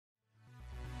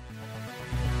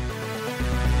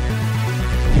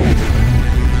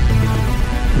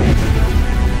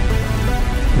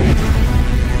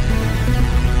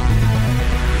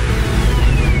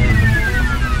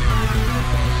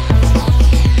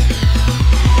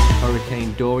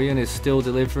Dorian is still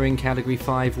delivering Category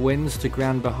 5 winds to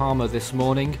Grand Bahama this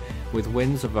morning, with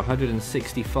winds of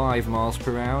 165 miles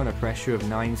per hour and a pressure of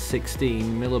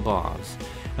 916 millibars.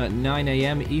 At 9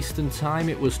 AM Eastern Time,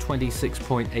 it was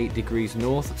 26.8 degrees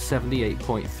north,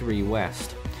 78.3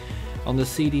 west. On the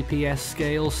CDPS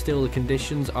scale, still the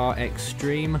conditions are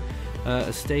extreme.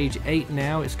 Stage 8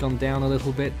 now, it's gone down a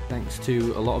little bit thanks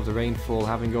to a lot of the rainfall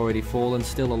having already fallen.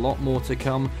 Still a lot more to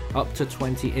come, up to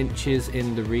 20 inches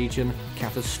in the region.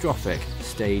 Catastrophic.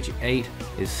 Stage 8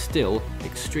 is still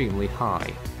extremely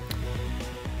high.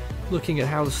 Looking at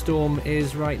how the storm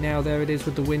is right now, there it is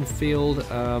with the wind field,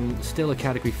 still a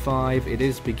Category 5. It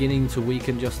is beginning to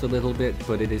weaken just a little bit,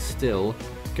 but it is still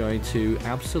going to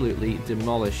absolutely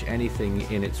demolish anything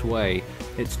in its way.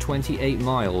 It's 28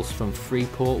 miles from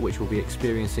Freeport, which will be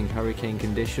experiencing hurricane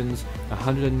conditions,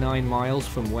 109 miles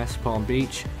from West Palm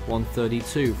Beach,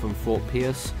 132 from Fort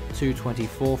Pierce,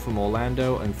 224 from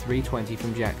Orlando, and 320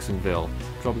 from Jacksonville.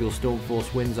 Tropical storm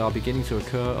force winds are beginning to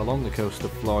occur along the coast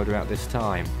of Florida at this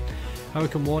time.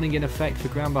 Hurricane warning in effect for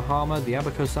Grand Bahama, the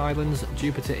Abacus Islands,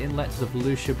 Jupiter Inlet to the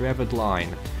Volusia Brevad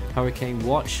Line. Hurricane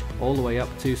watch all the way up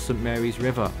to St. Mary's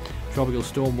River. Tropical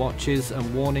storm watches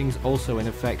and warnings also in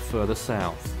effect further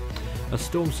south. A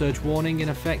storm surge warning in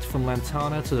effect from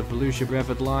Lantana to the Volusia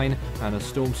Brevad Line, and a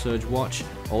storm surge watch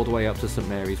all the way up to St.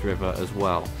 Mary's River as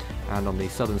well. And on the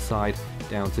southern side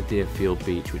down to Deerfield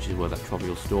Beach, which is where that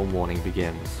tropical storm warning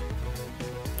begins.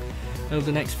 Over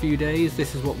the next few days,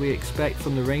 this is what we expect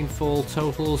from the rainfall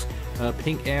totals.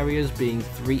 Pink areas being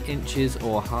 3 inches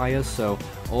or higher, so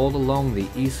all along the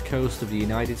east coast of the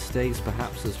United States,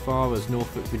 perhaps as far as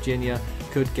Norfolk, Virginia,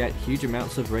 could get huge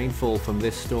amounts of rainfall from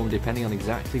this storm depending on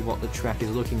exactly what the track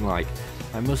is looking like.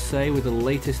 I must say, with the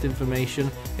latest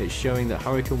information, it's showing that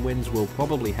hurricane winds will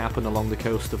probably happen along the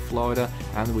coast of Florida,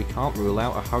 and we can't rule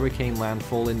out a hurricane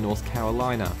landfall in North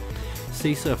Carolina.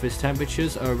 Sea surface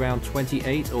temperatures are around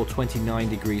 28 or 29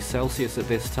 degrees Celsius at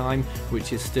this time,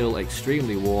 which is still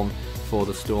extremely warm for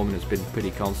the storm and has been pretty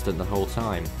constant the whole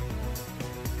time.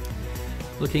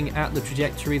 Looking at the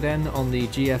trajectory then on the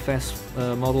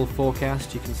GFS model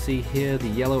forecast, you can see here the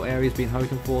yellow areas being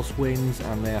hurricane force winds,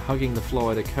 and they're hugging the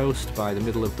Florida coast by the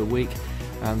middle of the week,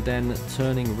 and then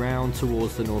turning round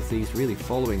towards the northeast, really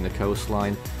following the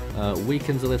coastline.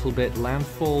 Weakens a little bit,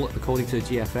 landfall according to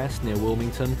GFS near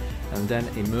Wilmington, and then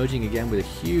emerging again with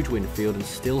a huge wind field and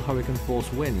still hurricane force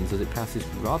winds as it passes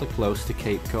rather close to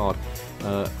Cape Cod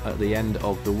at the end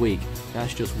of the week.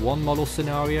 That's just one model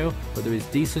scenario, but there is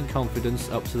decent confidence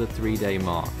up to the 3-day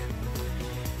mark.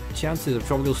 Chances of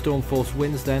tropical storm force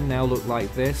winds then now look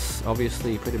like this.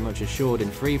 Obviously pretty much assured in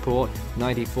Freeport,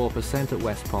 94% at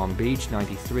West Palm Beach,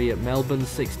 93% at Melbourne,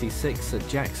 66% at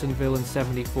Jacksonville, and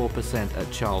 74%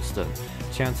 at Charleston.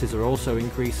 Chances are also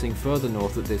increasing further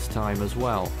north at this time as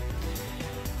well.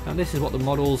 And this is what the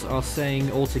models are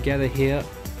saying altogether here.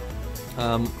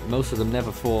 Most of them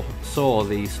never foresaw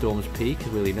the storm's peak,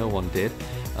 really no one did.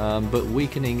 But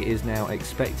weakening is now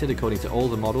expected according to all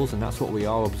the models, and that's what we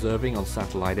are observing on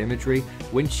satellite imagery.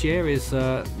 Wind shear is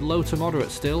low to moderate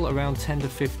still, around 10 to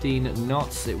 15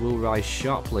 knots. It will rise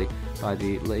sharply by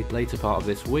the later part of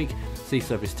this week. Sea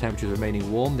surface temperatures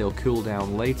remaining warm, they'll cool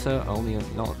down later, only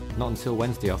not until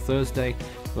Wednesday or Thursday.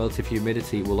 Relative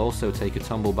humidity will also take a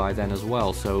tumble by then as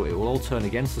well, so it will all turn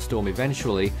against the storm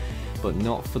eventually, but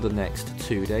not for the next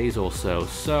 2 days or so.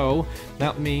 So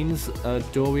that means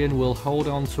Dorian will hold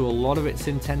on to a lot of its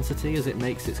intensity as it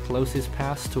makes its closest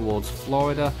pass towards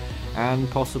Florida and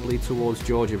possibly towards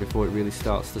Georgia before it really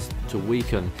starts to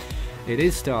weaken. It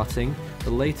is starting. The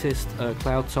latest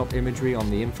cloud top imagery on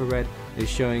the infrared is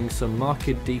showing some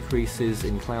marked decreases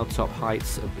in cloud top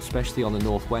heights, especially on the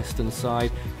northwestern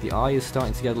side. The eye is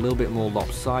starting to get a little bit more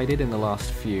lopsided in the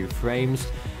last few frames.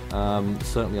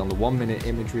 Certainly on the 1-minute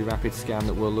imagery rapid scan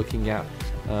that we're looking at,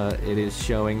 it is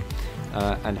showing,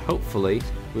 and hopefully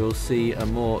we'll see a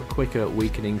more quicker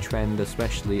weakening trend,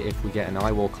 especially if we get an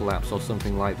eye wall collapse or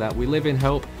something like that. We live in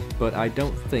hope, but I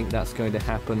don't think that's going to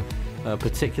happen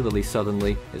particularly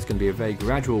suddenly. It's going to be a very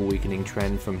gradual weakening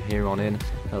trend from here on in,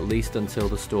 at least until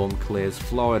the storm clears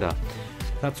Florida.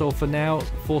 That's all for now.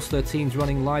 Force 13's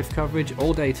running live coverage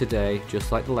all day today,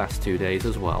 just like the last 2 days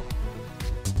as well.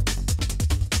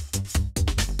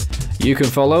 You can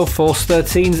follow Force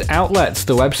 13's outlets,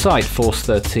 the website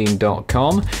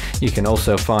force13.com. You can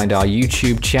also find our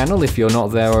YouTube channel. If you're not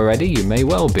there already, you may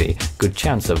well be. Good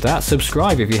chance of that.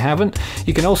 Subscribe if you haven't.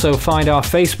 You can also find our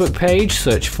Facebook page,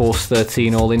 search Force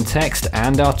 13 all in text,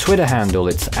 and our Twitter handle.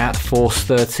 It's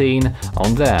 @Force13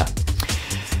 on there.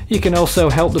 You can also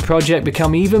help the project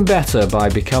become even better by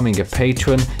becoming a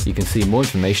patron. You can see more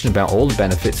information about all the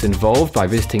benefits involved by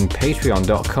visiting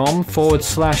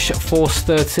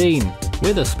patreon.com/Force13.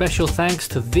 With a special thanks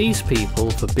to these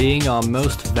people for being our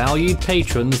most valued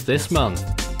patrons this month.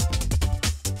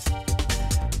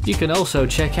 You can also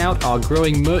check out our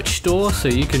growing merch store so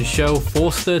you can show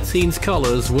Force 13's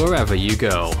colours wherever you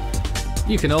go.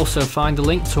 You can also find a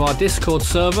link to our Discord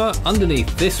server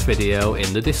underneath this video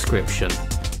in the description.